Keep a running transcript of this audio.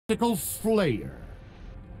Tactical Slayer.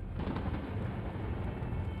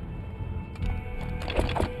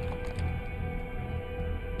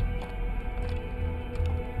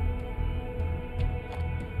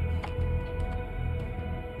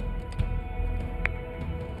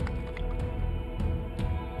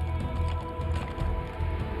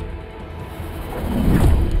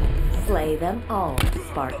 Slay them all,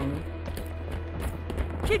 Spartan.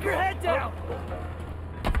 Keep your head down!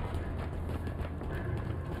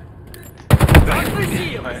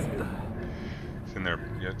 It's in their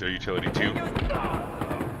utility too.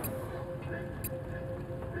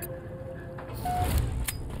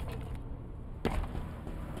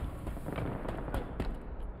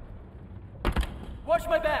 Watch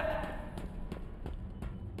my back!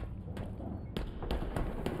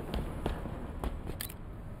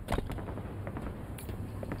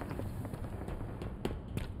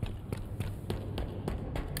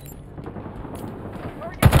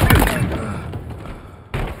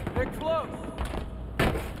 They're close!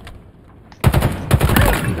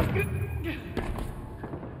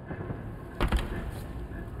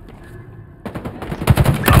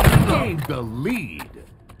 Gained the lead.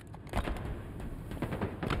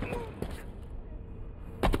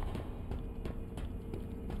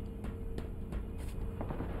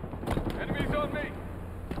 Enemies on me!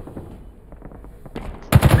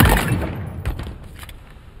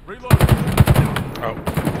 Reload! Oh.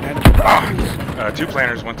 Two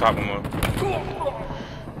planners, one top, one low.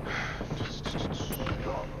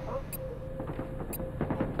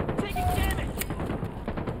 Taking damage!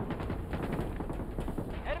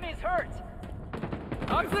 Enemies hurt!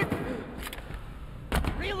 Toxic!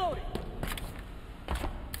 Reloading!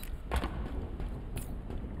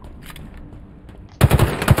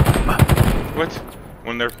 What?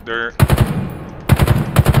 When they're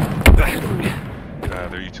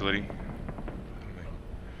their utility.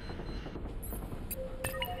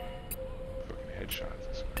 Fucking headshots.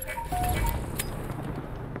 I swear.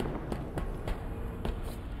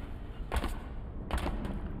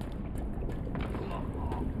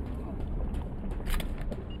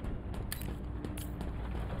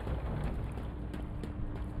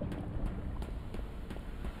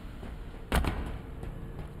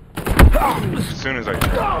 As soon as I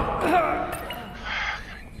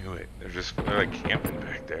knew it, they're like camping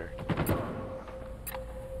back there.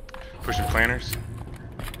 Pushing planners.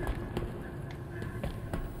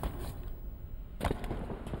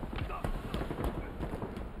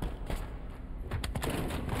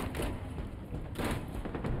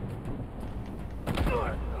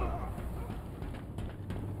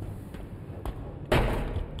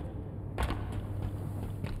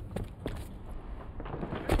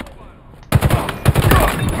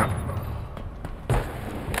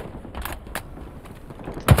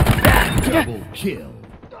 Double kill.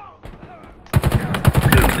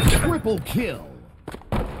 Triple kill.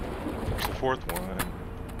 There's the fourth one.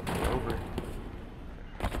 Over.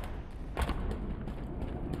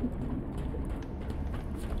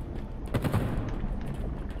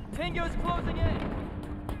 Tango's closing in!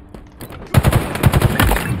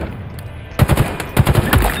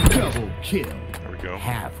 Double kill. There we go.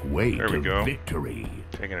 Halfway There we to go. victory.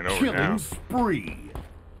 Taking it over Killing now. spree.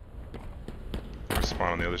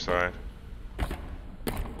 Spawn on the other side.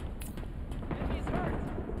 Enemies hurt!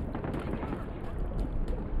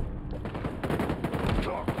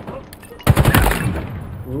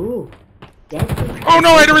 Ooh, deadly. Oh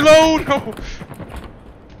no, I had to reload! No.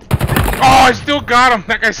 Oh, I still got him!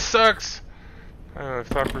 That guy sucks! I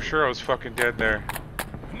thought for sure I was fucking dead there.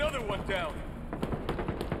 Another one down!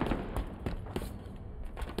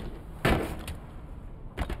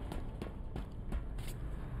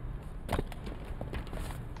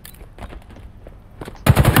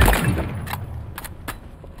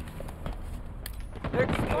 They're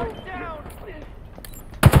going down!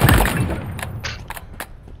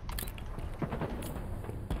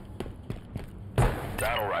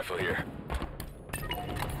 Battle rifle here.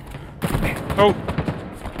 Oh!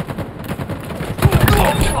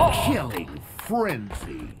 Killing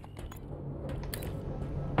frenzy.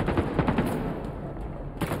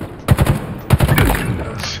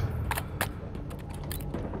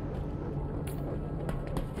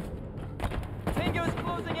 Tango's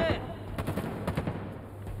closing in!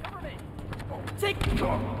 Cover me! Take... Did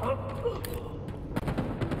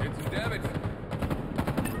some damage.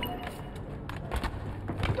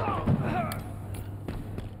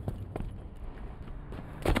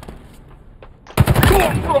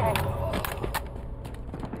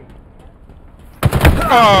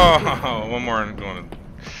 Oh, one more and going to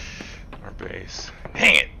our base.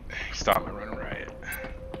 Dang it! Stop my running riot.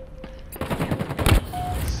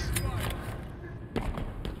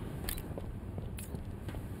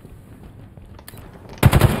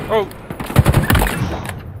 Oh!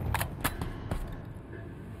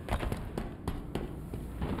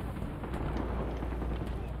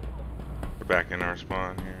 We're back in our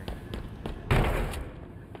spawn here.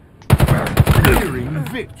 Nearing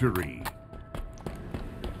victory.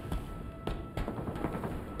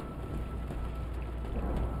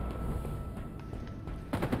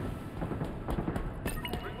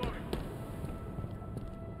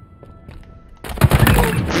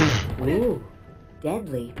 Ooh,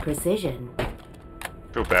 deadly precision.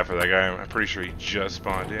 Feel bad for that guy. I'm pretty sure he just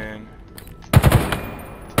spawned in.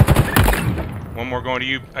 One more going to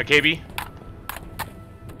you, KB.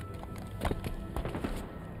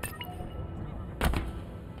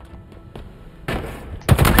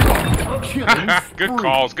 Killing Good spree.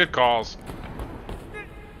 calls, good calls.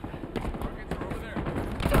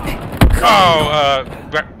 Oh,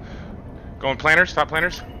 going planners, top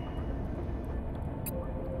planners.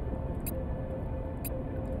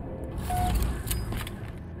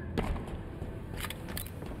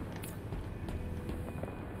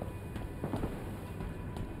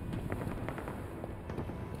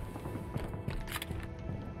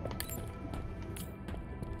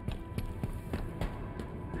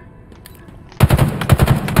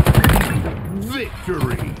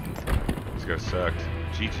 Victory. This guy sucked.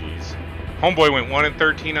 GG's. Homeboy went 1 and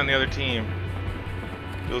 13 on the other team.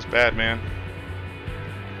 Feels bad, man.